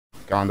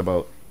Get on the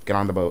boat. Get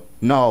on the boat.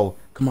 No!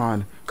 Come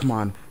on. Come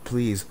on.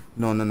 Please.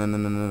 No, no, no, no,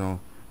 no, no, no.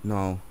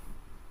 No.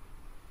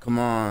 Come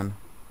on.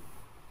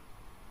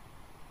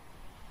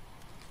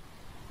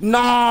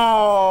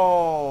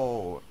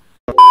 No!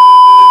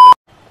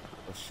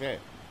 Oh, shit.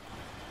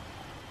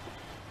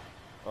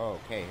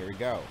 Okay, here we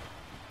go.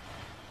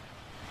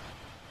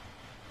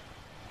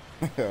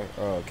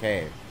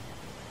 Okay.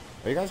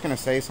 Are you guys gonna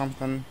say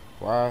something?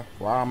 Why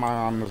am I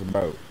on this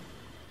boat?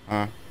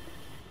 Huh?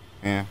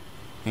 Yeah.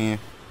 Yeah.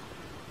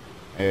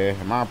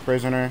 Am I a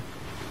prisoner?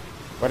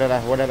 What did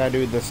I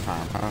do this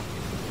time, huh?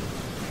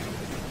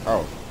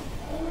 Oh.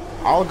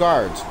 All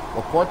guards,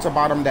 report to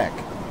bottom deck.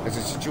 There's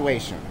a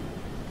situation.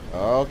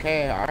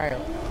 Okay, alright.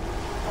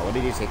 Oh, what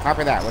did he say?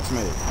 Copy that, let's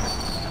move.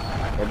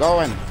 We're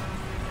going.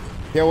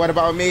 Yo, what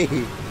about me?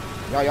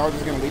 Y'all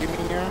just gonna leave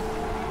me here?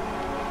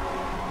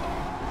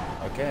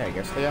 Okay, I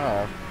guess they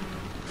are.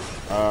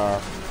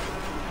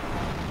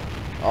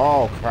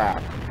 Oh,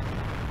 crap.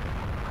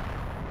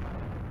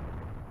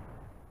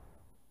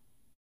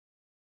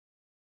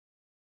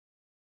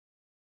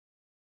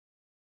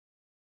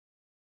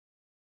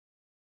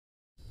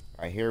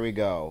 Alright, here we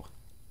go.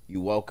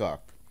 You woke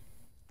up.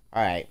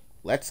 Alright,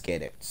 let's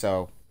get it.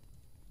 So,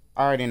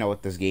 I already know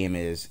what this game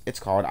is. It's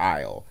called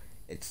Isle.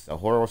 It's a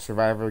horror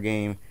survivor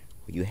game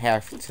where you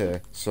have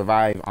to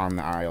survive on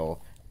the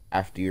isle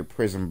after your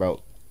prison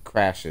boat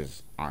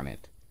crashes on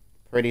it.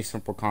 Pretty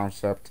simple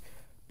concept,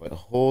 but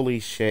holy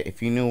shit,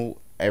 if you knew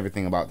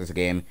everything about this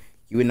game,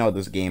 you would know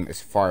this game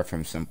is far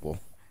from simple.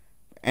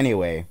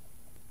 Anyway,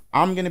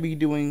 I'm gonna be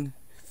doing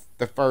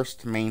the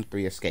first main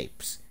 3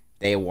 escapes.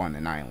 Day 1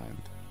 in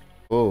Island.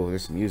 Oh,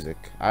 this music.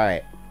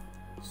 Alright.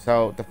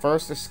 So, the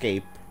first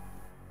escape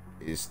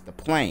is the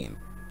plane.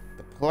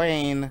 The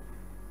plane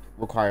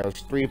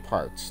requires 3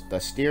 parts. The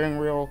steering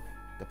wheel,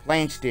 the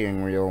plane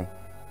steering wheel,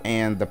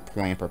 and the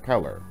plane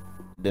propeller.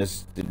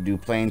 Do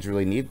planes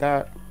really need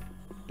that?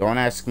 Don't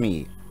ask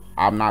me.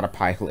 I'm not a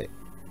pilot.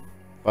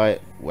 But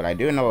what I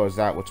do know is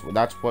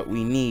that's what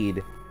we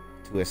need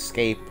to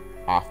escape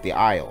off the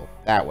isle.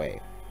 That way.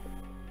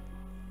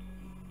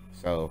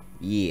 So,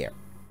 yeah.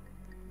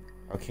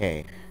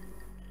 Okay.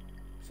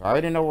 So I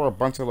already know where a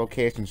bunch of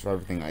locations for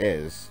everything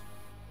is.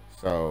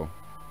 So,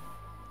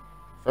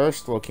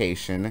 first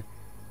location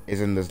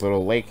is in this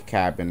little lake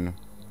cabin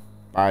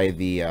by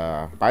the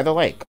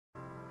lake.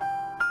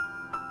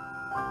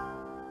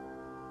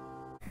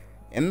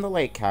 In the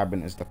lake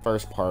cabin is the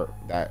first part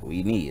that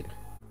we need.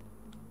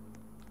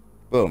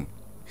 Boom.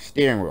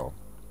 Steering wheel.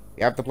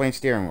 We have the plane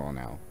steering wheel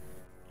now.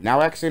 Now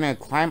we're actually going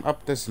to climb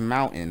up this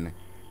mountain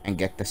and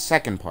get the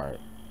second part.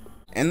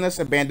 In this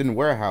abandoned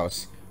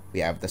warehouse, we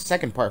have the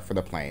second part for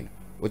the plane,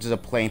 which is a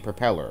plane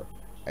propeller.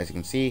 As you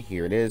can see,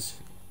 here it is.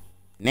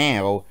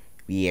 Now,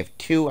 we have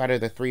 2 out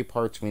of the 3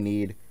 parts we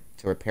need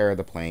to repair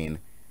the plane.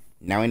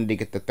 Now we need to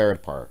get the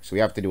third part, so we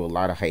have to do a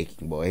lot of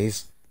hiking,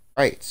 boys.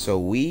 Alright, so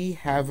we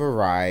have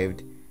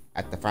arrived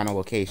at the final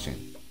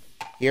location.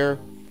 Here,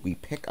 we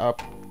pick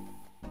up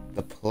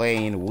the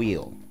plane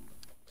wheel.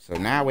 So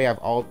now we have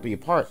all 3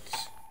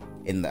 parts.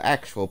 And the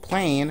actual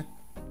plane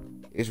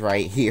is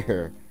right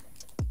here.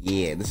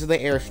 Yeah, this is the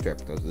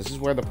airstrip, though. This is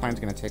where the plane's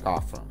going to take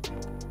off from.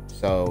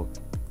 So,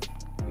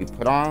 we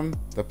put on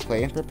the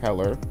plane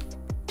propeller,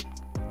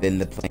 then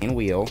the plane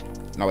wheel.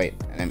 No, wait,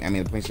 I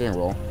mean the plane steering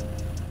wheel.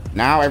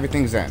 Now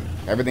everything's in.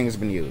 Everything has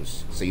been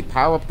used. So you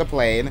power up the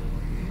plane.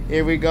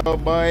 Here we go,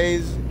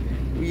 boys.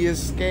 We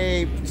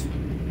escaped.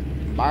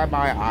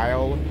 Bye-bye,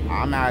 Isle.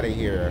 I'm out of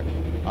here.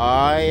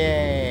 Oh,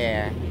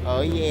 yeah. Oh,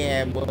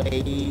 yeah, boy.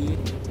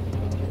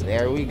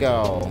 There we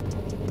go.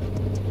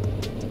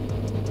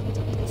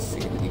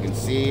 You can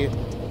see,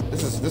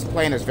 this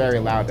plane is very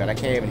loud that I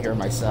can't even hear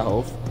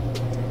myself.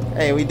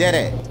 Hey, we did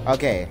it.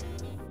 Okay.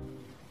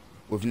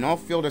 With no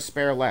fuel to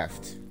spare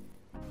left,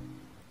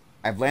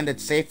 I've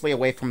landed safely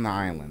away from the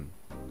island.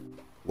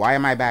 Why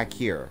am I back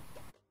here?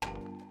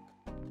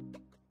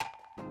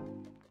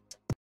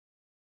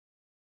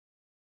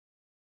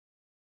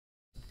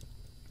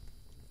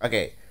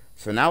 Okay,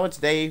 so now it's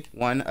day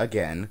 1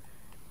 again,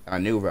 a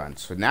new run.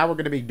 So now we're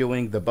going to be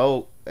doing the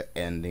boat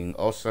ending,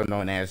 also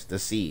known as the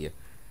sea.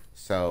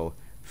 So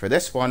for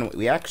this one,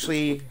 we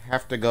actually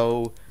have to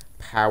go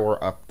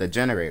power up the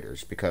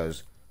generators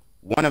because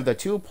one of the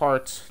 2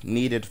 parts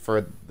needed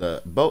for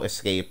the boat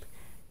escape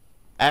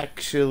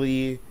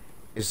actually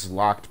is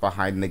locked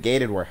behind the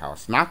gated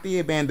warehouse, not the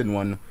abandoned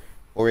one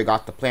where we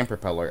got the plane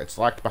propeller. It's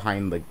locked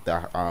behind the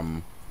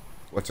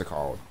what's it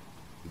called?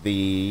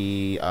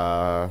 The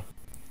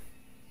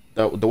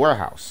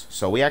warehouse.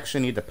 So we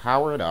actually need to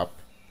power it up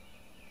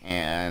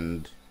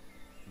and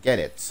get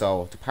it.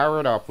 So to power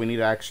it up, we need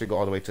to actually go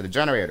all the way to the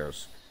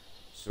generators.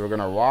 So we're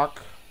gonna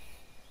walk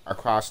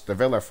across the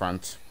villa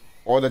front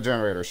or the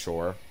generator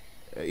shore,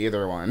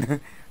 either one,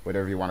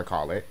 whatever you want to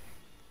call it.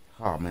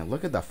 Oh man,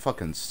 look at the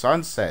fucking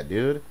sunset,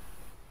 dude.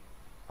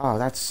 Oh,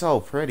 that's so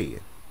pretty.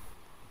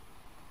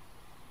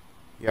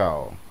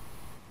 Yo.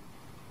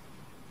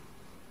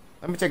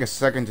 Let me take a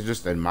second to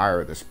just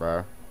admire this,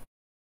 bro.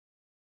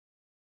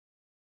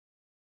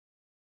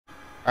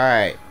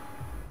 Alright.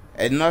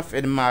 enough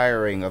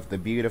admiring of the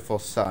beautiful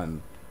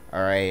sun.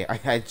 Alright,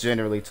 I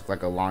generally took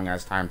like a long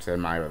ass time to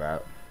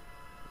admire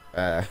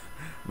that.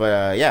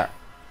 Yeah.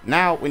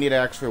 Now we need to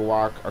actually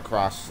walk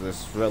across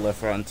this river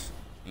front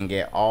and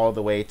get all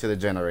the way to the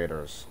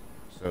generators.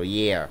 So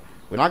yeah,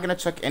 we're not gonna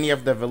check any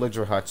of the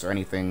villager huts or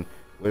anything.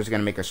 We're just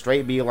gonna make a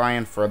straight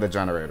beeline for the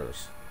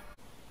generators.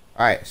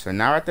 Alright, so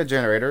now we're at the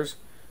generators.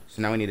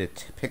 So now we need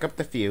to pick up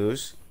the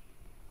fuse.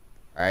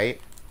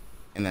 Alright,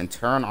 and then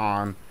turn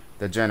on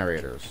the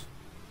generators.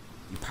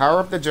 You power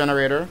up the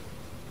generator.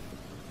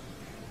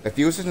 The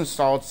fuses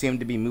installed seem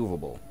to be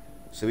movable,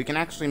 so we can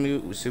actually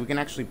move. So we can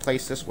actually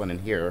place this one in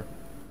here,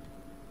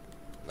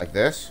 like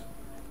this.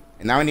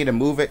 And now we need to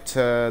move it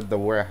to the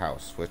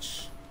warehouse,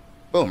 which,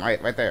 boom,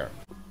 right there.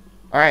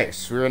 All right,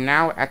 so we're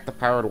now at the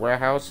powered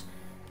warehouse.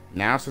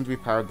 Now, since we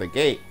powered the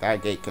gate,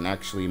 that gate can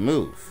actually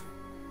move.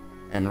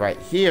 And right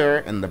here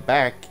in the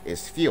back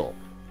is fuel.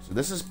 So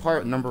this is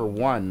part number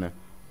 1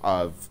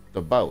 of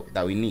the boat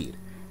that we need.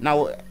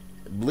 Now,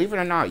 believe it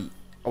or not,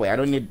 oh wait, I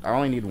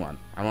only need one.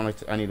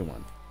 I need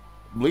one.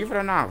 Believe it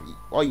or not,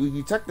 well,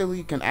 you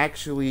technically can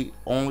actually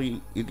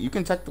you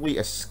can technically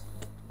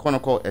quote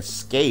unquote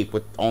escape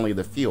with only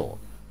the fuel,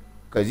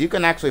 because you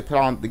can actually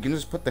you can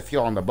just put the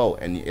fuel on the boat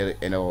and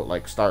it'll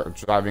like start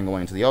driving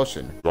away into the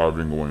ocean.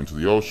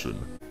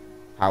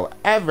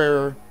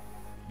 However,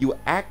 you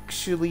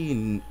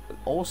actually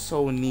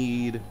also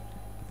need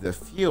the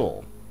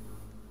fuel,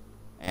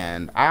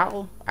 and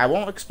I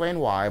won't explain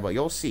why, but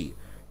you'll see.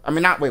 I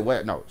mean,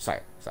 no, sorry.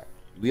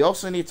 We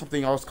also need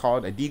something else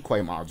called a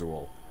decoy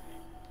module.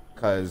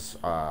 Because,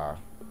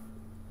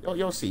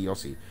 you'll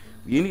see.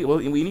 We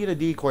need a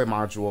decoy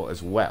module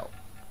as well,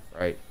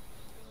 right?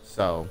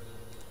 So,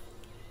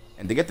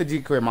 and to get the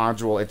decoy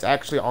module, it's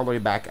actually all the way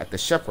back at the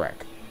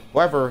shipwreck.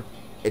 However,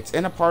 it's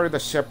in a part of the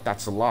ship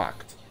that's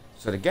locked.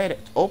 So to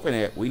open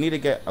it, we need to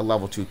get a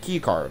level 2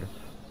 key card,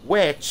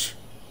 which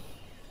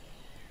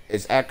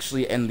is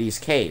actually in these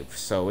caves.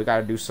 So we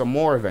gotta do some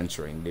more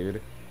adventuring,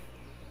 dude.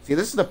 See,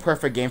 this is the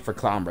perfect game for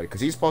Clownbread, because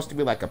he's supposed to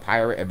be like a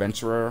pirate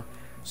adventurer.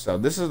 So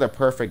this is the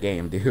perfect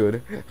game,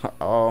 dude.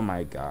 Oh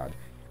my god.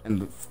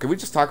 And can we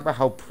just talk about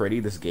how pretty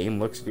this game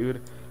looks,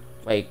 dude?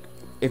 Like,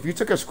 if you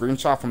took a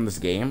screenshot from this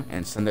game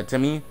and sent it to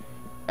me,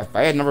 if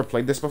I had never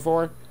played this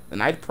before,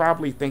 then I'd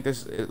probably think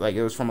this, like,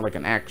 it was from like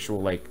an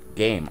actual like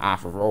game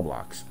off of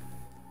Roblox.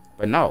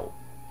 But no,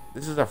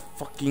 this is a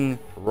fucking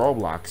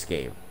Roblox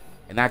game,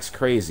 and that's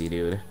crazy,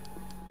 dude.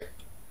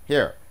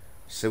 Here,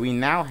 so we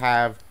now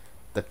have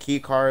the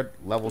keycard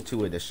level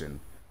 2 edition.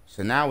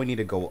 So now we need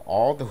to go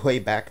all the way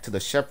back to the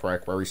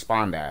shipwreck where we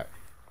spawned at.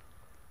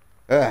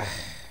 Ugh.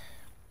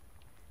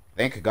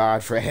 Thank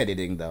God for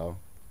editing, though.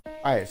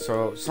 Alright,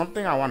 so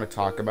something I want to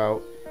talk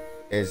about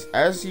is,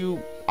 as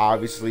you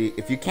obviously,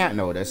 if you can't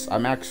notice,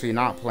 I'm actually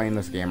not playing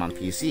this game on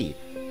PC.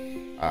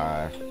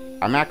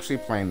 I'm actually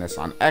playing this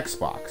on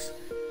Xbox.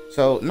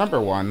 So, number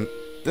 1,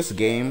 this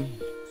game,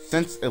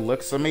 since it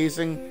looks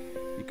amazing,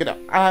 you could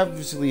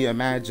obviously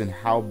imagine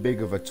how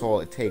big of a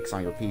toll it takes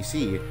on your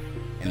PC,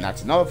 and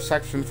that's no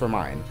exception for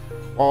mine.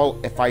 Well,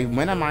 if I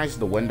minimize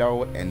the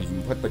window and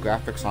put the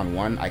graphics on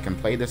 1, I can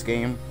play this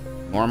game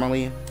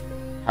normally.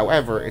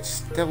 However, it's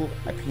still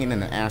a pain in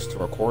the ass to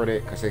record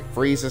it because it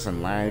freezes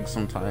and lags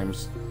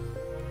sometimes.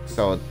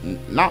 So,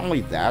 not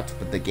only that,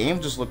 but the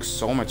game just looks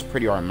so much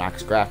prettier on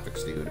max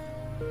graphics, dude.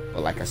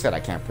 But like I said, I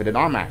can't put it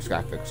on max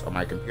graphics or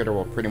my computer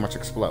will pretty much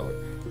explode.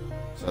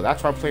 So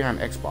that's why I play on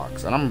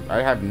Xbox, and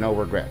I have no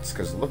regrets,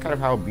 because look at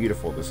how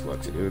beautiful this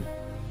looks, dude.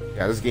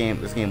 Yeah, this game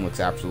looks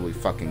absolutely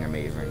fucking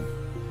amazing.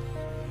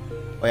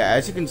 But yeah,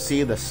 as you can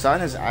see, the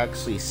sun is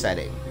actually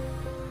setting,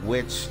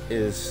 which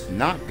is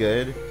not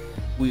good.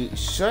 We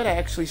should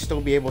actually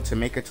still be able to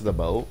make it to the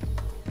boat,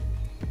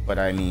 but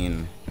I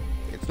mean,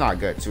 it's not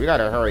good. So we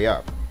gotta hurry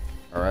up.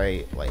 All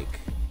right, like,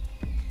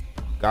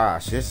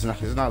 gosh, this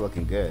is not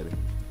looking good.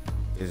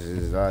 This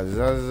is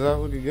not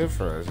looking good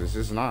for us. It's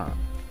just not.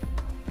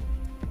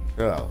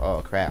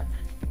 Oh crap.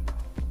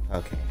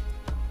 Okay.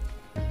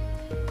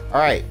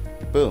 Alright,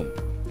 boom.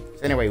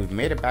 So anyway, we've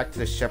made it back to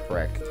the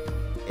shipwreck.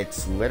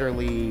 It's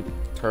literally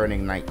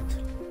turning night.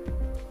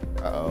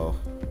 Uh-oh.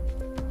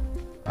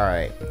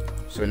 Alright.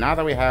 So now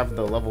that we have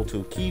the level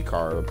 2 key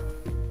card,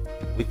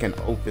 we can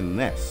open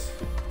this.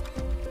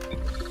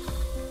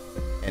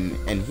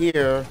 And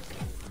here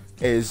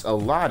is a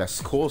lot of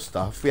cool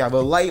stuff. We have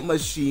a light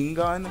machine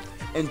gun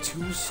and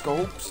 2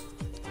 scopes.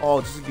 Oh,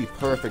 this would be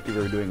perfect if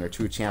we were doing a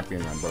 2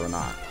 champion run, but we're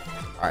not.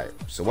 Alright,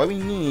 so what we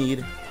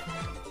need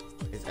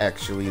is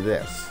actually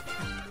this.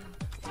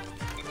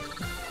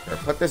 Here,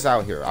 put this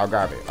out here. I'll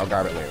grab it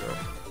later.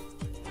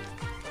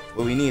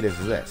 What we need is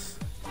this.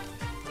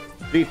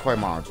 Decoy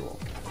module.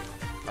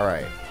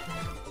 Alright.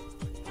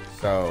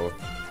 So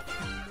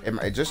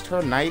it just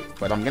turned night,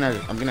 but I'm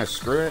gonna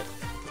screw it.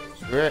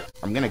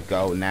 I'm gonna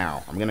go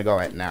now. I'm gonna go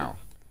at now.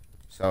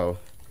 So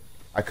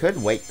I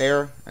could wait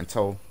there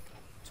until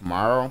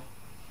tomorrow,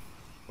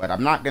 but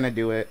I'm not gonna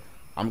do it.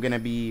 I'm gonna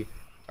be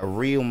a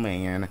real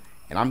man,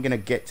 and I'm gonna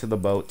get to the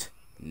boat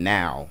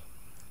now.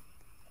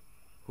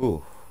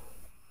 Whew.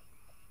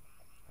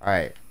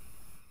 Alright,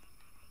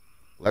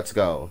 let's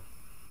go.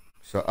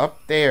 So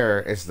up there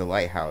is the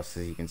lighthouse,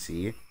 as you can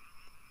see.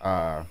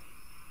 Uh,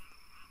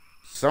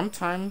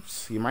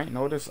 Sometimes you might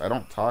notice I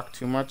don't talk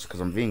too much because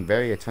I'm being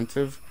very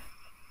attentive.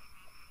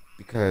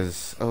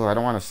 Because, oh, I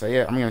don't want to say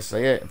it. I'm going to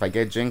say it. If I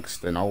get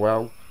jinxed, then oh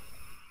well.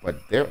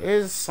 But there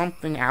is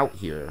something out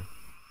here.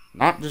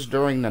 Not just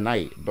during the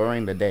night,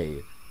 during the day.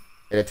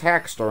 It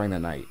attacks during the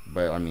night,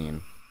 but I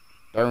mean,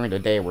 during the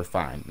day we're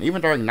fine.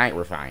 Even during night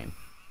we're fine.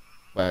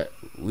 But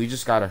we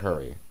just gotta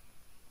hurry.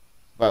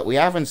 But we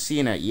haven't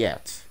seen it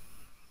yet.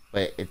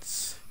 But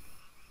it's...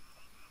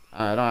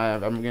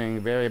 I'm getting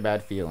a very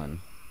bad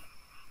feeling.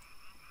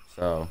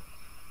 So...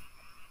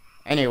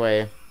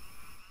 Anyway...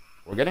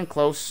 We're getting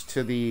close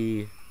to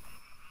the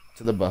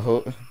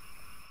boat.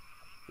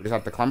 We just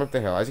have to climb up the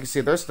hill. As you can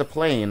see, there's the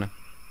plane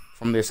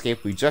from the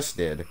escape we just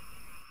did.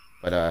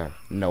 But,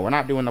 no, we're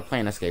not doing the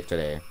plane escape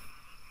today.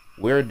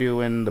 We're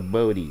doing the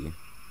boaty.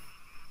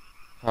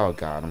 Oh,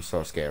 God, I'm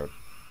so scared.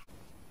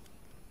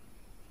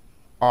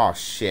 Oh,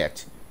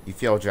 shit. You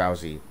feel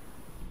drowsy.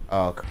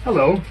 Oh.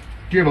 Hello.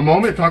 Do you have a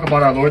moment to talk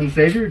about our Lord and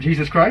Savior,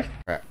 Jesus Christ?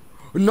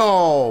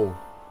 No!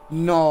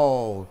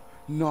 No!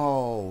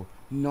 No!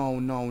 No,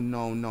 no,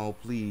 no, no,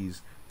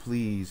 please,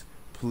 please,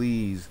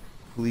 please,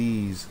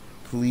 please,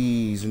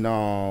 please,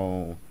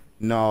 no,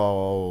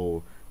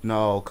 no,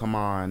 no, come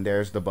on,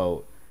 there's the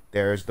boat,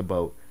 there's the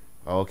boat,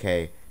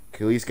 okay,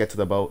 can we at least get to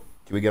the boat?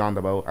 Can we get on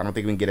the boat? I don't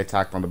think we can get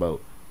attacked on the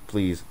boat,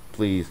 please,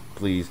 please,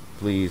 please,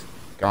 please,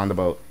 get on the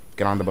boat,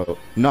 get on the boat,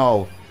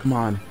 no, come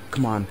on,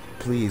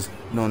 please,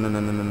 no, no, no,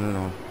 no, no, no,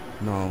 no,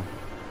 no,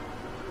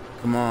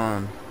 come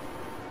on.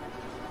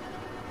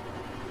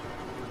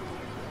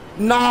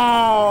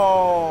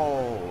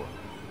 No!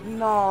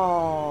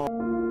 No!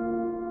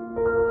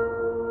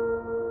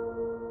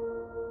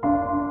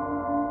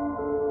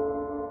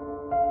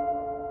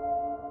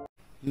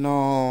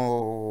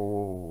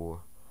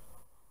 No!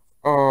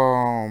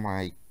 Oh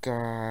my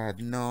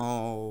God,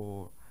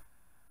 no.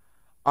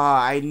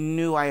 I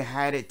knew I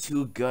had it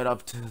too good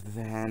up to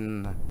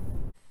then.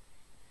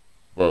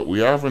 But we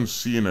haven't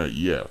seen it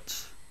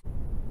yet.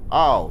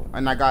 Oh,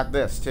 and I got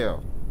this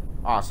too.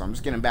 Awesome, I'm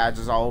just getting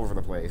badges all over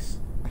the place.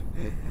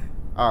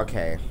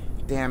 Okay,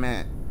 damn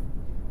it.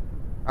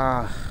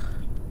 I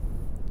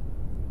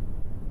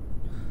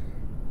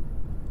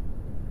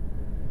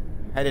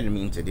didn't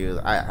mean to do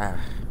that.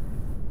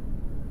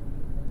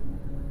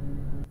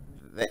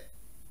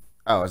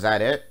 Oh, is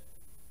that it?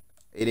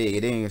 It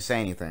didn't even say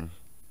anything.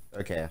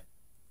 Okay.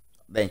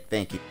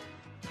 Thank you.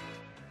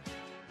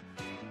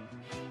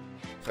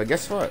 So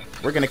guess what?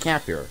 We're gonna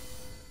camp here.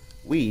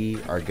 We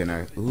are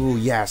gonna. Ooh,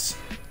 yes.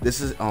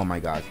 This is. Oh my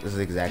God. This is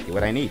exactly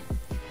what I need.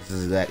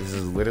 This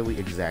is literally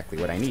exactly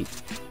what I need.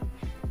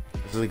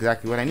 This is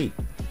exactly what I need.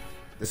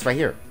 This right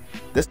here.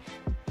 This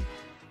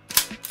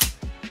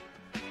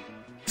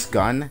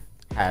gun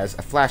has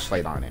a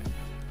flashlight on it.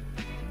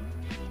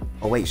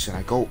 Oh wait, should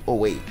I go? Oh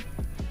wait.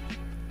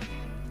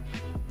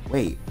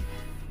 Wait.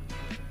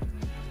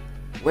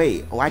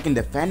 Wait. Oh, I can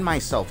defend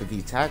myself if he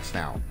attacks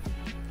now.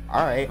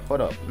 Alright, hold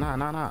up. Nah.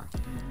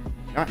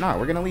 No,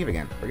 we're gonna leave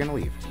again. We're gonna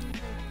leave.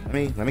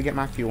 Let me get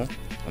my fuel.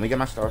 Let me get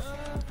my stuff.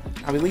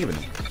 Now we leaving.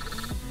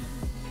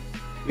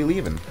 We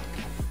leaving.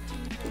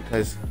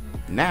 Because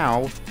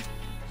now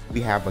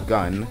we have a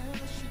gun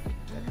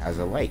that has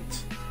a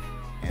light.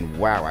 And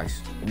wow,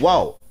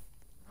 whoa!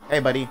 Hey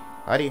buddy.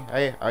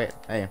 Hey, alright,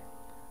 hey.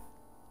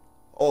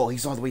 Oh,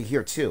 he's all the way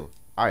here too.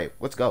 Alright,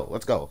 let's go.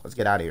 Let's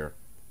get out of here.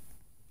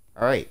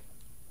 Alright.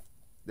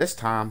 This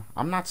time,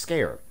 I'm not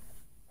scared.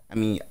 I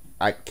mean,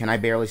 can I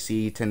barely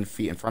see 10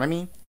 feet in front of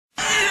me?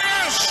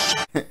 Yes!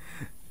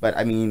 But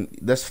I mean,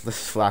 this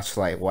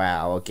flashlight,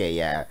 wow, okay,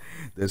 yeah.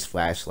 This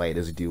flashlight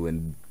is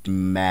doing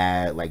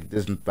mad, like,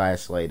 this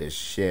flashlight is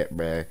shit,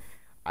 bruh.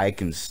 I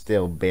can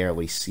still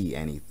barely see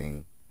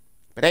anything.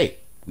 But hey,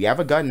 we have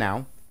a gun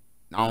now.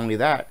 Not only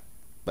that,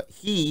 but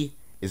he's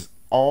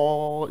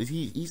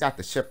at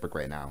the shipwreck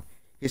right now.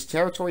 His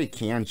territory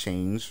can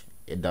change.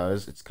 It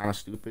does. It's kind of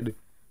stupid.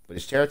 But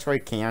his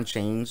territory can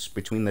change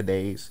between the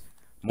days.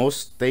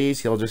 Most days,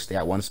 he'll just stay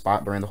at one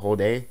spot during the whole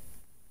day.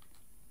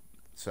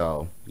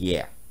 So,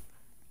 yeah.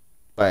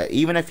 But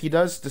even if he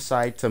does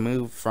decide to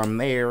move from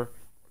there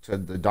to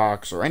the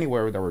docks or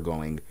anywhere that we're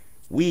going,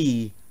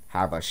 we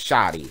have a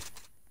shotty.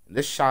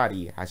 This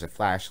shotty has a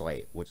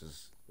flashlight, which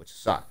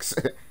sucks.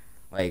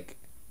 Like,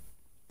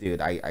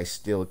 dude, I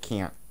still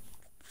can't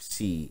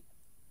see.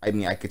 I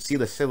mean, I could see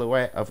the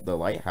silhouette of the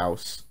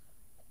lighthouse,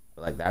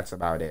 but like that's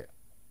about it.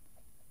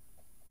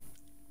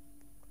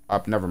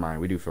 Never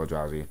mind. We do feel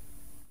drowsy.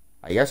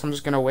 I guess I'm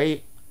just gonna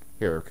wait.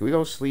 Here, can we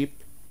go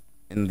sleep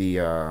in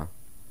the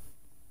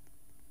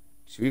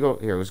should we go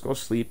here? Let's go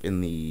sleep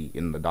in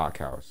the dock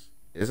house.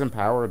 It isn't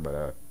powered,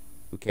 but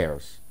who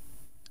cares?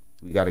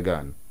 We got a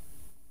gun.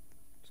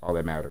 That's all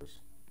that matters.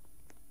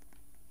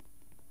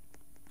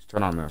 Let's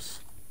turn on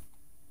this.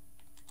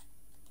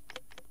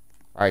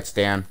 Alright,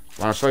 Stan.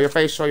 Wanna show your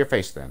face? Show your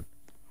face then.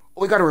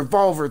 Oh, we got a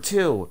revolver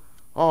too.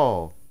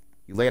 Oh,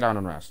 you lay down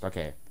and rest.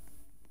 Okay.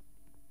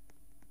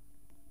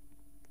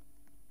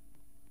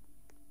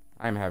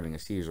 I'm having a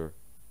seizure.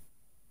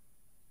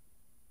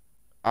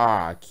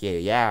 Ah, okay,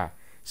 yeah.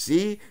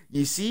 See,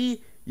 you see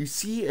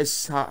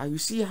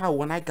how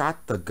when I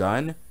got the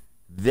gun,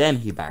 then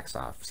he backs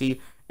off. See,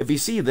 if you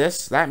see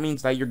this, that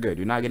means that you're good.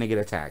 You're not gonna get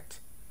attacked.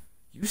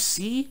 You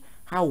see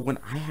how when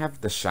I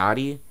have the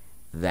shotty,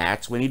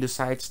 that's when he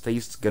decides that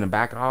he's gonna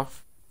back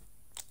off.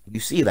 You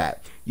see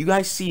that? You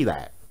guys see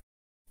that?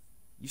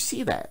 You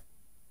see that?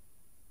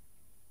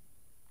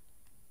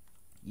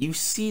 You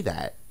see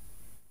that?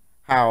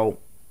 How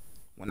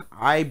when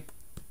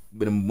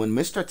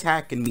Mr.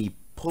 Attack and me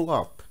pull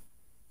up,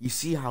 you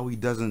see how he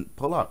doesn't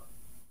pull up.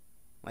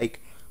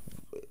 Like,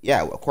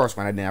 yeah, of course,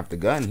 when I didn't have the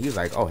gun, he was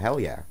like, oh, hell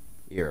yeah.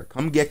 Here,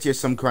 come get you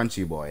some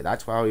crunchy, boy.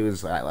 That's how he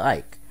was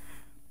like.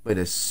 But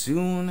as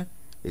soon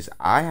as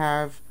I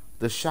have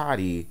the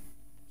shotty,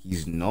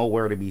 he's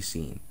nowhere to be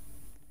seen.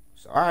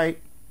 So, alright.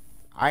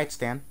 Alright,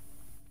 Stan.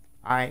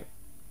 Alright.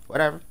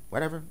 Whatever.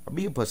 I'll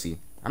be a pussy.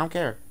 I don't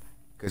care.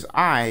 Because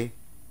I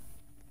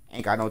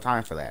ain't got no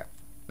time for that.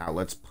 Now,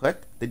 let's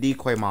put the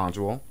decoy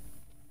module.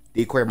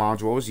 Decoy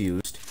module is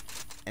used.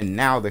 And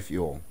now the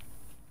fuel.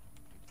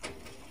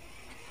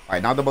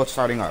 Alright, now the boat's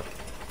starting up.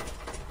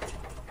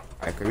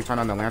 Alright, can we turn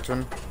on the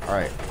lantern?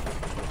 Alright.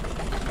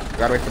 We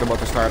gotta wait for the boat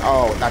to start.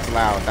 Oh, that's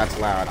loud. That's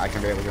loud. I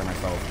can barely hear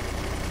myself.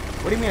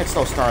 What do you mean it's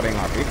still starting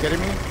up? Are you kidding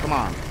me? Come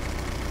on.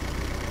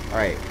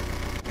 Alright.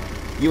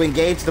 You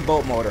engage the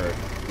boat motor.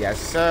 Yes,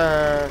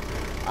 sir.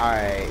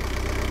 Alright.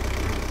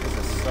 This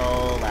is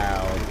so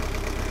loud.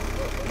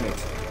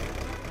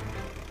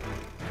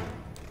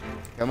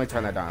 Let me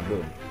turn that down.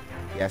 Boom.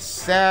 Yes,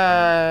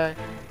 sir.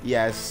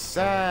 Yes,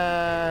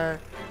 sir.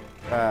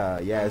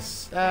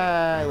 Yes,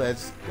 sir.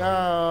 Let's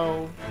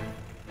go.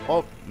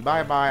 Oh,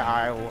 bye-bye,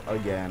 Isle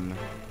again.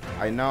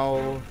 I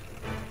know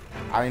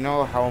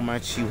how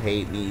much you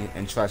hate me,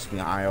 and trust me,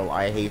 Isle,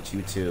 I hate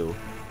you too.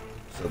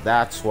 So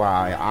that's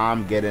why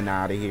I'm getting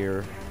out of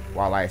here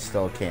while I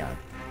still can.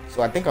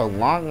 So I think a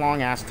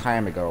long ass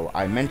time ago,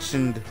 I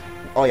mentioned,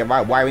 oh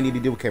yeah, why we need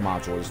to do a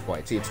module is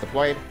deployed. See, it's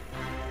deployed.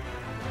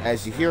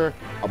 As you hear,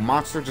 a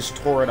monster just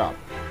tore it up.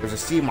 There's a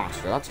sea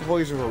monster. That's the whole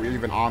reason we're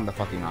even on the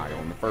fucking isle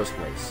in the first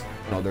place.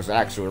 You know, there's an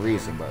actual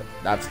reason, but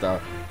that's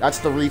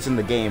the reason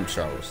the game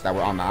shows that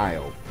we're on the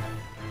isle.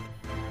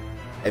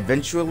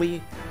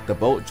 Eventually, the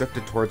boat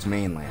drifted towards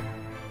mainland.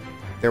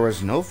 There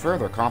was no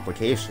further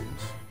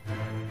complications.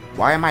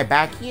 Why am I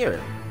back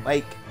here?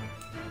 Like,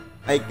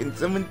 can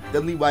someone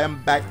tell me why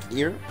I'm back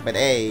here? But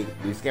hey,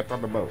 we skipped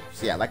on the boat.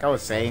 So yeah, like I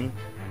was saying,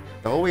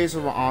 the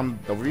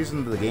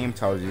reason the game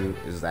tells you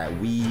is that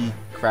we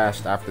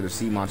crashed after the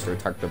sea monster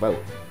attacked the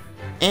boat.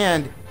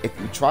 And if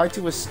you try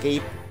to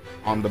escape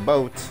on the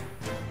boat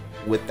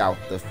without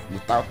the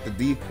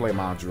decoy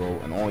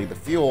module and only the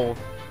fuel,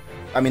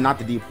 I mean not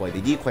the decoy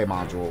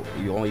module,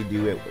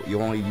 you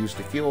only use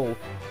the fuel,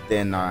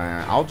 then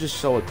I'll just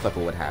show a clip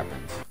of what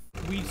happens.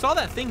 We saw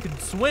that thing could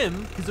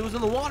swim because it was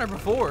in the water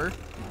before.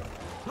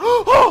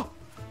 Oh!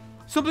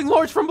 Something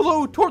large from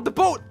below toward the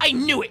boat. I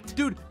knew it.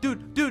 Dude,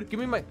 give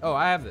me my, oh,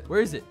 I have it.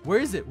 Where is it?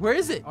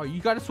 Oh,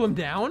 you gotta swim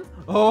down?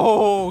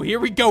 Oh, here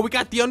we go. We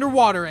got the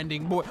underwater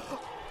ending, boy.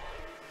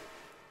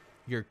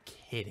 You're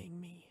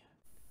kidding me.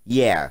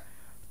 Yeah,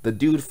 the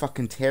dude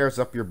fucking tears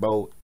up your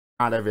boat.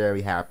 Not a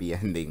very happy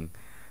ending.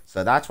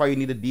 So that's why you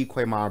need a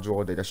decoy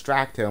module to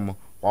distract him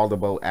while the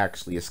boat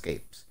actually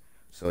escapes.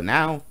 So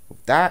now,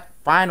 with that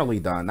finally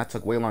done, that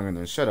took way longer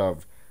than it should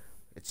have,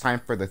 it's time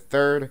for the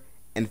third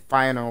and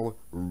final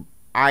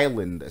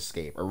island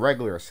escape, a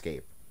regular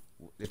escape,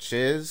 which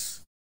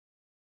is...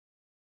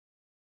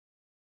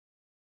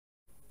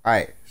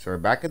 Alright, so we're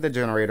back at the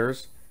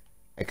generators,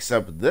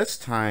 except this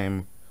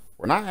time,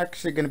 we're not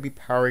actually going to be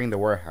powering the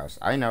warehouse.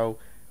 I know,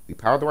 we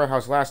powered the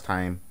warehouse last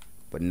time,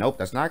 but nope,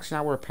 that's not actually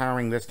how we're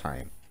powering this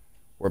time.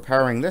 We're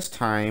powering this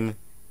time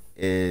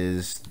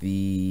is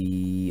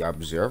the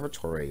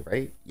observatory,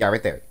 right? Yeah,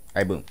 right there.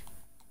 Alright, boom.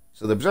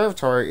 So the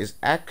observatory is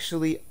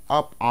actually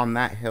up on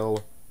that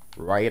hill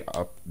right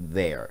up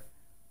there.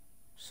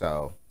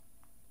 So,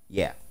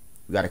 yeah,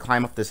 we gotta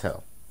climb up this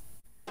hill.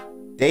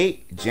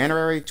 Date,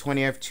 January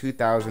 20th,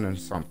 2000 and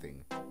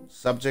something.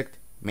 Subject,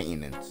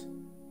 maintenance.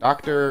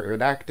 Doctor,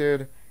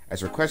 redacted.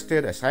 As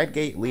requested, a side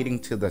gate leading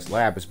to this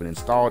lab has been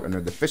installed under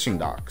the fishing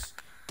docks.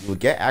 We'll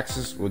get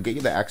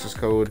you the access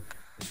code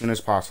as soon as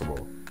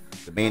possible.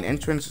 The main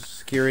entrance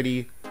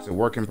security is a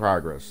work in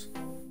progress.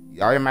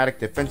 The automatic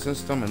defense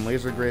system and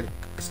laser grid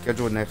is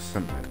scheduled next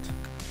month.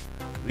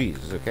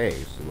 Please, okay,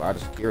 there's a lot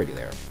of security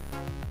there.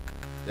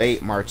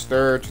 Date, March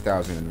 3rd,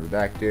 2000 and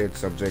redacted.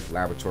 Subject,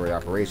 laboratory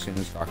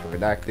operations, Dr.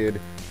 Redacted.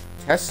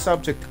 Test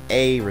subject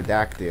A,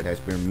 redacted, has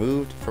been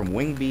moved from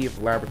Wing B of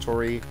the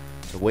laboratory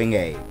to Wing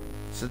A.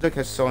 Subject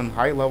has shown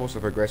high levels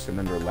of aggression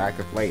under lack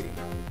of lighting.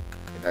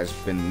 It has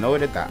been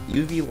noted that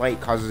UV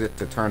light causes it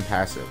to turn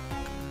passive,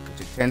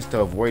 which it tends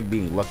to avoid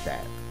being looked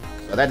at.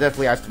 So that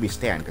definitely has to be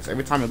Stan, because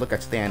every time you look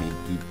at Stan,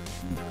 he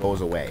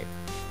goes away.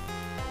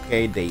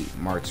 Okay, date,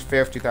 March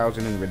 5th,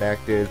 2000 and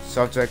redacted.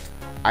 Subject,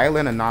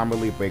 Island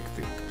Anomaly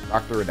Breakthrough,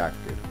 Dr.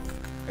 Redacted.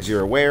 As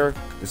you're aware,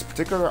 this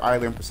particular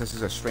island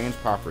possesses a strange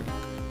property.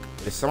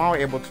 It is somehow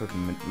able to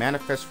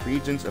manifest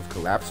regions of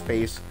collapsed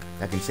space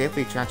that can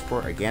safely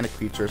transport organic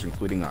creatures,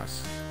 including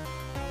us.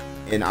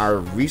 In our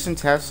recent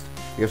test,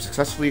 we have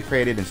successfully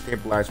created and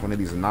stabilized one of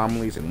these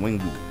anomalies in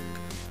Wingbu.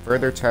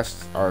 Further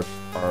tests are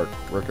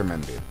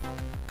recommended.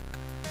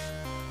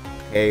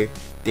 Okay,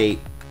 date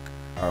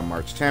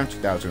March 10th,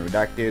 2000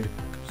 redacted.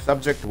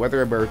 Subject,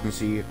 weather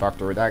emergency,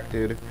 Dr.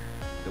 Redacted.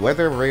 The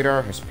weather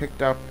radar has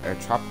picked up a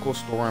tropical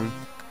storm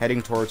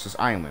heading towards this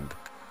island.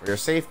 For your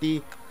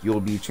safety, you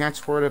will be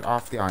transported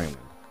off the island.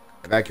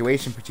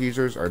 Evacuation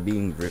procedures are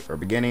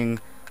beginning.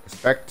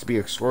 Expect to be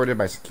escorted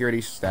by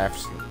security staff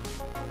soon.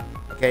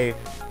 Okay,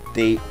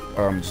 date,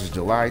 this is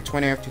July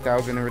 20th,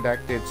 2000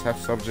 redacted.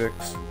 Test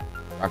subjects,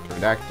 Dr.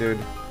 Redacted.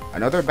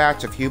 Another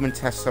batch of human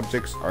test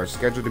subjects are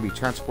scheduled to be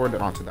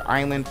transported onto the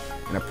island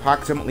in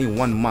approximately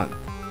 1 month.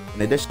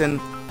 In addition,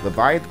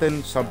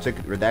 Leviathan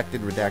subject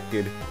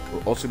redacted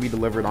will also be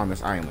delivered on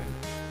this island.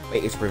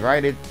 Wait is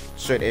provided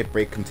should it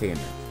break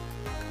containment.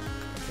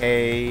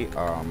 Okay,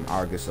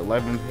 August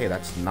 11th. Hey,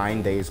 that's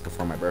 9 days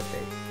before my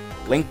birthday.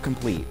 Link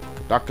complete.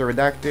 Dr.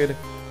 Redacted.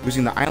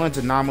 Using the island's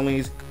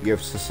anomalies, we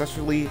have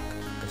successfully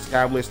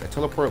established a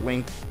teleport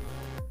link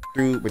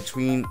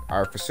between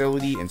our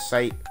facility and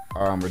site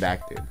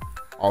redacted.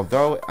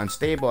 Although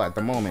unstable at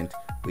the moment,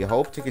 we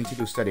hope to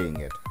continue studying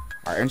it.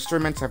 Our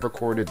instruments have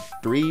recorded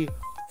 3,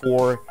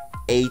 4,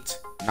 8,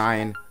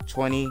 9,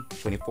 20,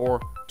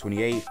 24,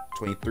 28,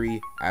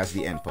 23 as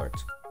the input.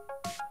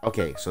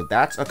 Okay, so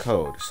that's a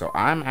code. So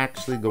I'm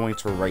actually going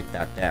to write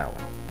that down.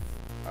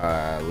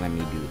 Let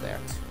me do that.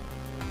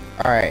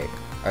 Alright,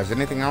 is there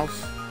anything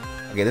else?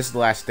 Okay, this is the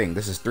last thing.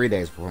 This is 3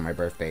 days before my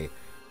birthday.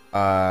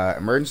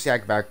 Emergency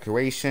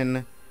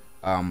evacuation.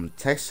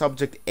 Test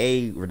subject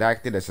A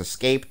redacted has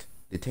escaped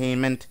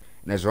detainment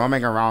and is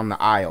roaming around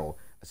the aisle.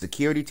 A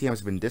security team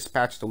has been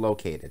dispatched to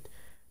locate it.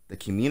 The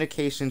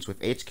communications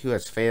with HQ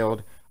has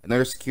failed.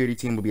 Another security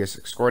team will be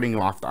escorting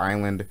you off the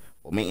island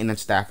while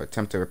maintenance staff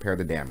attempt to repair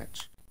the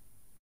damage.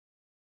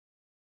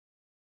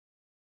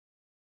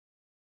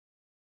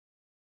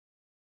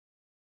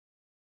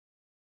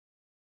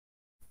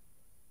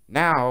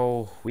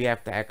 Now we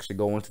have to actually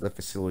go into the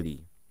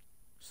facility.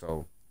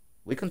 So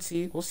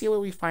we'll see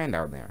what we find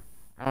out there.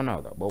 I don't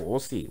know though, but we'll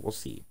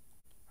see.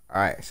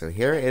 Alright, so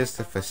here is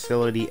the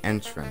facility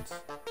entrance.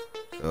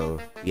 So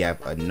we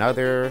have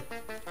another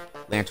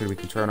lantern we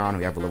can turn on.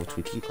 We have a level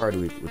 2 key card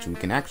which we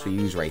can actually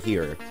use right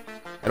here.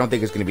 I don't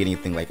think it's gonna be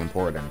anything like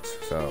important.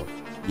 So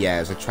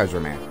yeah, it's a treasure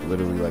map.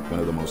 Literally like one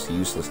of the most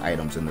useless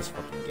items in this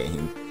fucking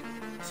game.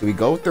 So we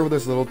go through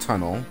this little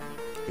tunnel.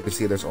 You can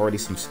see there's already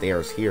some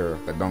stairs here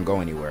that don't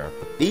go anywhere.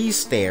 But these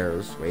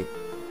stairs,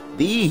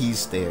 these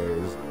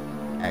stairs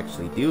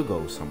actually do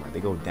go somewhere. They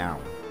go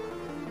down.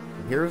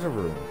 So here's a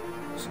room.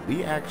 So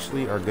we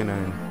actually are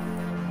gonna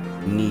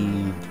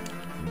need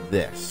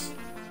this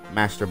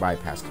master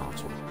bypass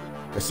console.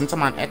 Because since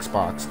I'm on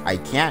Xbox, I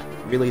can't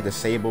really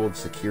disable the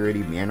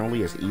security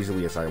manually as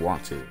easily as I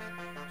want to.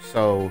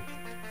 So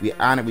we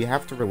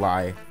have to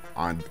rely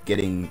on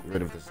getting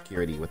rid of the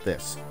security with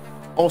this.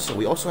 Also,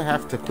 we also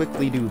have to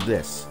quickly do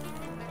this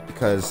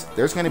because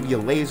there's going to be a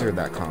laser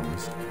that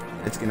comes.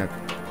 It's going to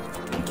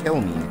kill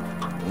me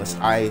unless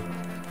I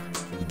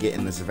can get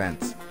in this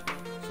vent. So,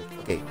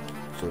 okay,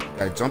 so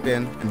gotta jump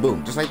in and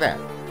boom, just like that.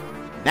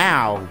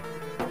 Now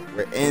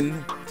we're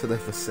into the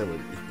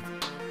facility.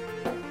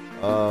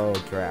 Oh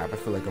crap, I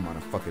feel like I'm on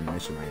a fucking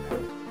mission right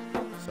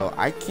now. So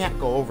I can't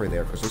go over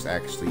there because there's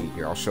actually,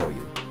 here, I'll show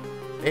you.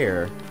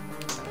 There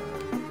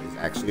is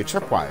actually a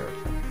tripwire.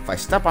 If I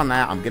step on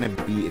that, I'm gonna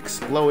be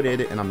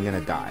exploded and I'm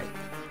gonna die.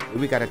 What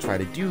we gotta try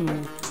to do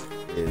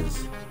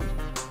is,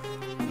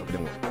 nope, it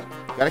didn't work.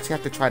 We gotta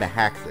have to try to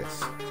hack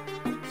this.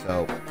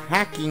 So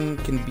hacking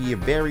can be a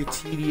very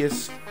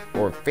tedious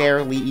or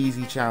fairly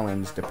easy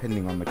challenge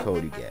depending on the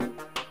code you get.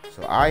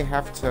 So I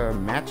have to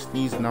match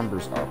these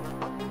numbers up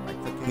by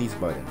clicking these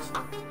buttons.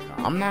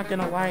 Now, I'm not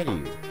gonna lie to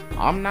you.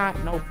 I'm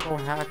not no pro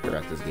hacker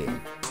at this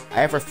game. I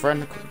have a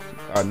friend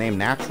named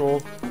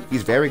Natural.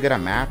 He's very good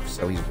at math,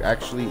 so he's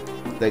actually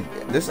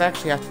this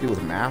actually has to do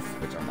with math,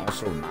 which I'm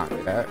also not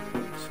good at.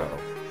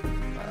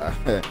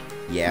 So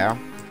yeah,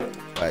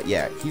 but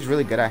yeah, he's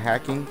really good at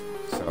hacking.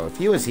 So if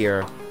he was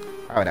here,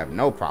 I would have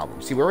no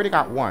problem. See, we already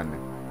got one,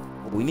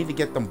 but we need to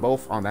get them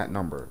both on that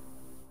number,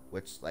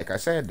 which, like I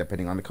said,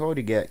 depending on the code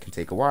you get, can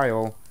take a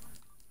while.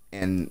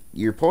 And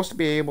you're supposed to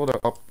be able to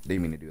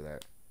didn't mean to do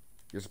that.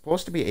 You're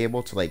supposed to be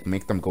able to like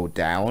make them go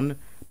down,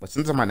 but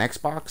since I'm on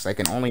Xbox, I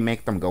can only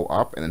make them go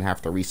up and then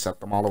have to reset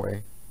them all the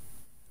way.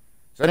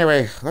 So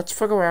anyway, let's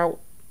figure out.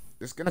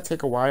 It's gonna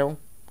take a while,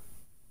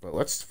 but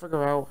let's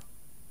figure out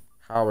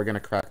how we're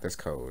gonna crack this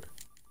code.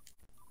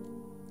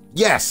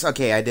 Yes,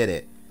 okay, I did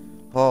it.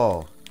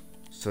 Oh,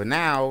 so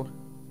now,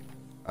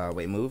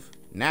 wait, move.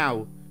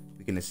 Now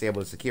we can disable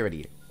the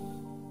security.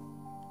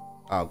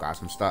 Oh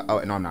gosh, I'm stuck. Oh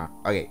no, I'm not.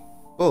 Okay,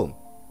 boom.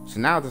 So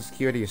now the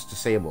security is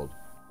disabled.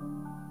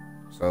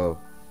 So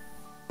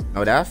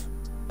no death.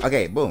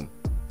 Okay, boom.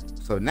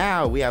 So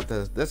now we have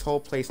this whole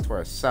place to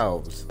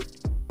ourselves.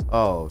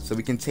 Oh, so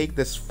we can take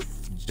this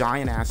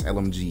giant ass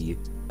LMG.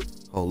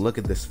 Oh, look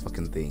at this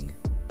fucking thing.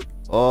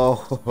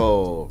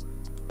 Oh,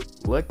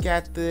 look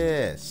at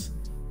this.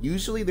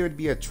 Usually there'd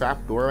be a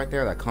trap door right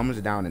there that comes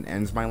down and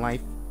ends my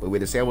life, but we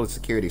disabled the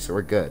security, so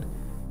we're good.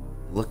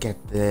 Look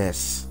at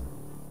this.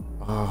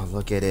 Oh,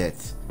 look at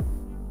it.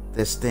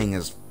 This thing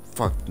is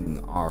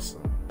fucking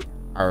awesome.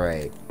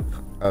 Alright.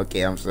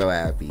 Okay, I'm so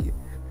happy.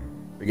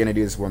 We're gonna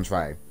do this one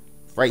try.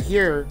 Right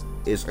here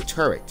is a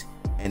turret,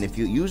 and if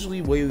you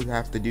usually what you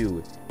have to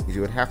do is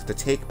you would have to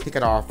pick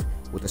it off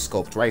with a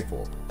scoped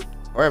rifle.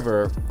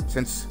 However,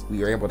 since we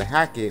were able to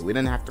hack it, we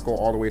didn't have to go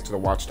all the way to the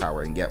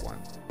watchtower and get one.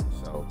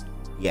 So,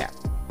 yeah.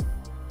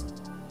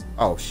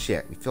 Oh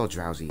shit, we feel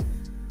drowsy.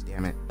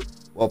 Damn it.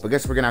 Well, I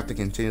guess we're gonna have to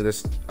continue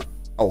this.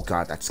 Oh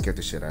god, that scared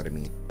the shit out of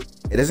me.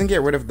 It doesn't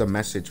get rid of the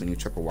message when you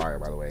trip a wire,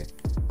 by the way.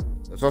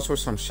 There's also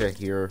some shit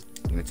here.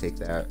 I'm gonna take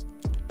that.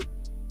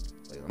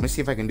 Wait, let me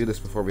see if I can do this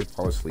before we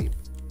fall asleep.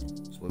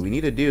 So what we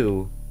need to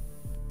do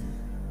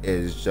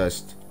is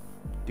just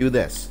do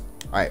this.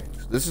 Alright,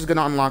 so this is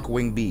gonna unlock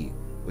Wing B,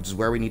 which is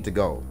where we need to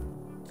go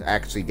to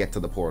actually get to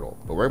the portal.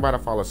 But we're about to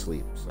fall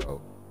asleep,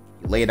 so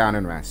you lay down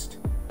and rest.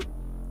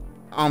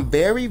 On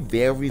very,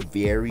 very,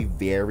 very,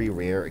 very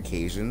rare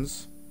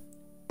occasions.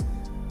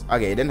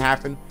 Okay, it didn't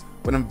happen.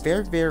 But on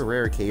very, very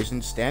rare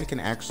occasions, Stan can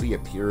actually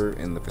appear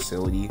in the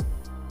facility.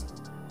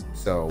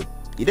 So,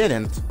 he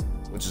didn't,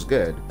 which is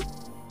good.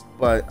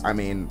 But, I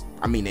mean,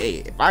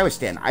 hey, if I was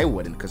Stan, I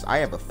wouldn't, because I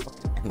have a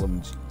fucking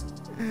LMG.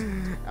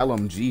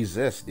 LMG's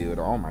this, dude.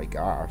 Oh my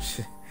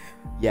gosh.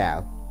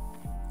 Yeah.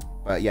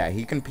 But yeah,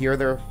 he can appear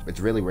there. It's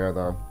really rare,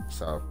 though.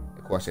 So,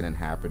 of course, it didn't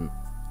happen.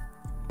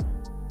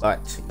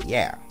 But,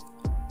 yeah.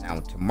 Now,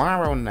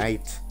 tomorrow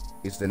night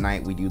is the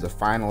night we do the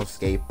final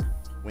escape.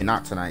 Wait,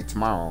 not tonight,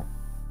 tomorrow.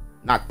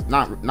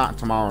 Not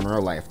tomorrow in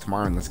real life,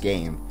 tomorrow in this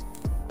game.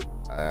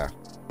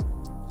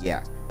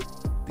 Yeah.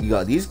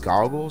 These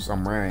goggles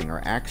I'm wearing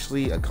are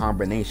actually a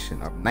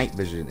combination of night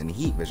vision and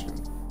heat vision.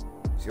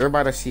 So you're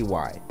about to see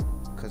why.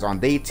 Because on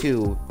day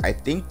 2, I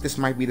think this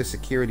might be the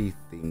security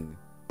thing.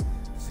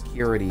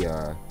 Security,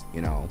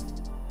 you know,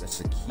 the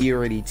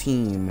security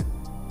team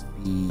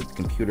the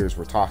computers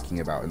were talking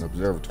about in the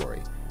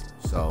observatory.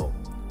 So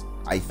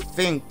I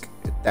think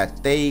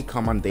that they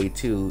come on day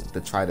 2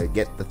 to try to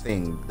get the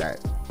thing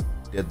that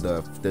did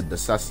the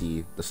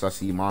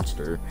sussy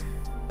monster.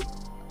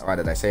 Why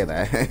did I say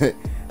that?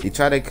 They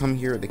try to come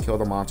here to kill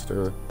the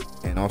monster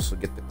and also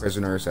get the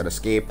prisoners that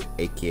escaped,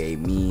 aka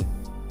me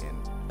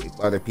and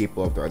other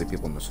people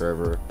in the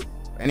server.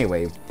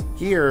 Anyway,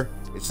 here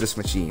it's this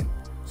machine.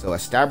 So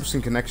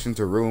establishing connection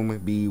to room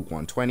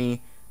B120,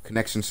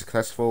 connection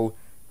successful,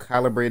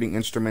 calibrating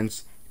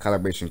instruments,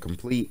 calibration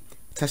complete,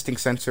 testing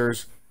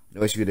sensors,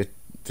 no issue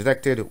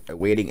detected,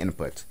 awaiting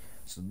input.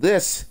 So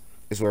this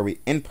is where we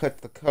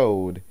input the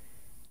code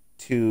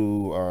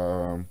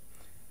to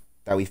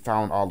that we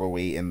found all the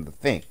way in the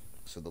thing.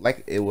 So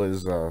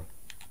the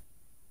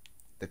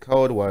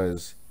code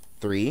was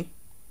 3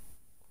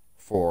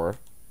 4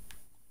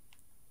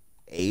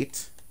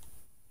 8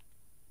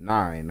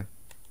 9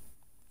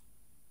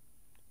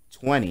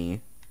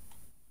 20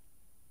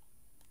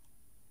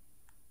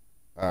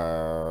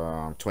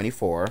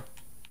 24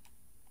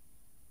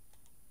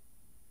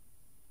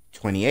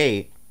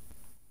 28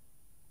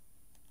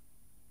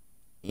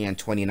 and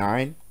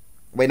 29.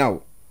 Wait,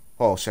 no.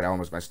 Oh shit, I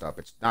almost messed up.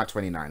 It's not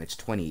 29, it's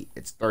 20,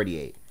 it's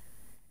 38.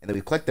 And then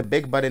we click the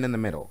big button in the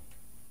middle.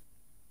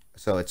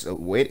 So it's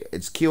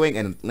queuing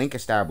and link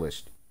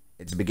established.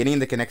 It's beginning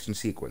the connection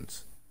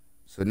sequence.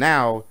 So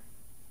now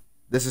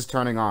this is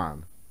turning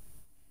on.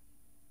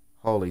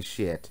 Holy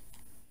shit.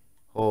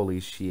 Holy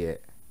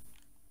shit.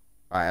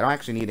 Alright, I don't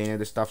actually need any of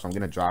this stuff, so I'm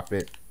gonna drop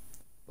it.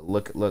 But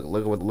look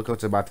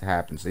what's about to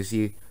happen. So you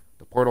see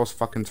the portal's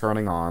fucking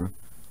turning on.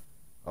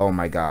 Oh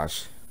my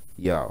gosh.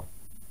 Yo.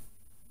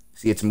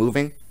 See, it's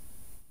moving.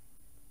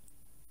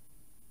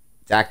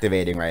 It's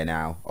activating right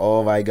now.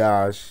 Oh my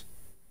gosh.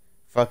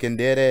 Fucking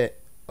did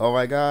it. Oh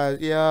my gosh.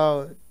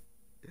 Yo.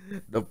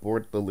 The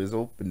portal is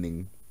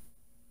opening.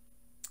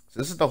 So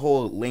this is the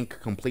whole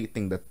link complete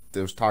thing that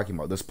they was talking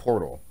about. This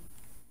portal.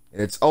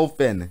 And it's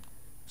open.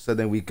 So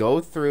then we go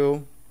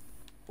through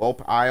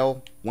Wolf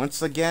Isle.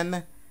 Once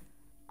again,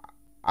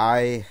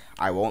 I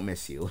won't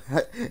miss you.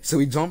 So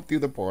we jump through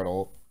the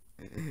portal.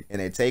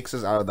 And it takes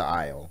us out of the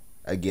aisle.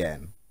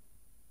 Again.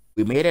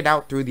 We made it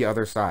out through the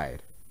other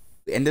side.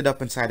 We ended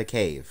up inside a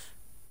cave.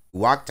 We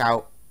walked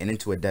out and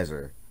into a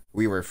desert.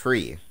 We were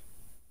free.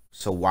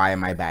 So why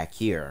am I back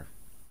here?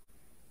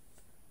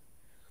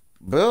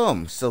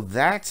 Boom. So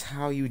that's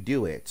how you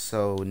do it.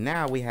 So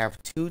now we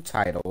have 2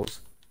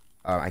 titles.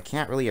 I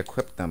can't really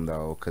equip them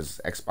though, because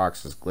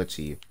Xbox is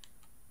glitchy.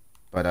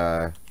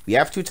 But we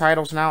have 2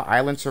 titles now.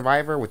 Island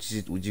Survivor, which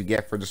would you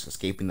get for just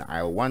escaping the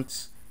isle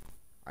once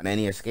on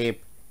any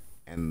escape.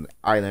 And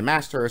Island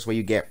Master is what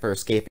you get for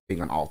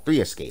escaping on all 3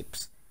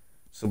 escapes.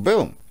 So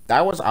boom,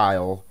 that was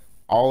Isle,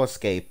 all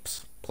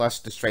escapes, plus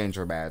the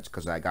Stranger badge,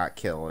 because I got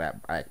killed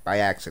by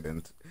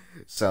accident.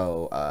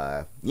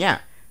 So, yeah,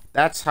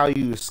 that's how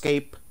you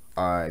escape.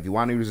 If you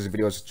want to use this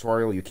video as a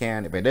tutorial, you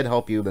can. If it did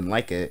help you, then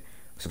like it.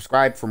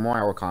 subscribe for more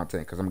Anno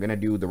content, because I'm going to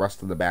do the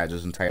rest of the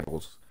badges and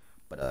titles.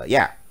 But,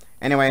 yeah.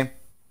 Anyway,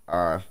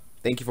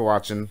 thank you for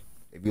watching.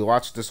 If you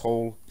watched this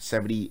whole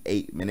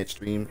 78-minute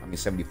stream,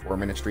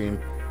 74-minute stream,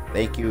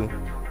 thank you.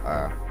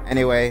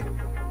 Anyway,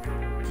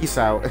 peace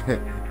out.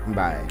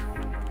 Bye.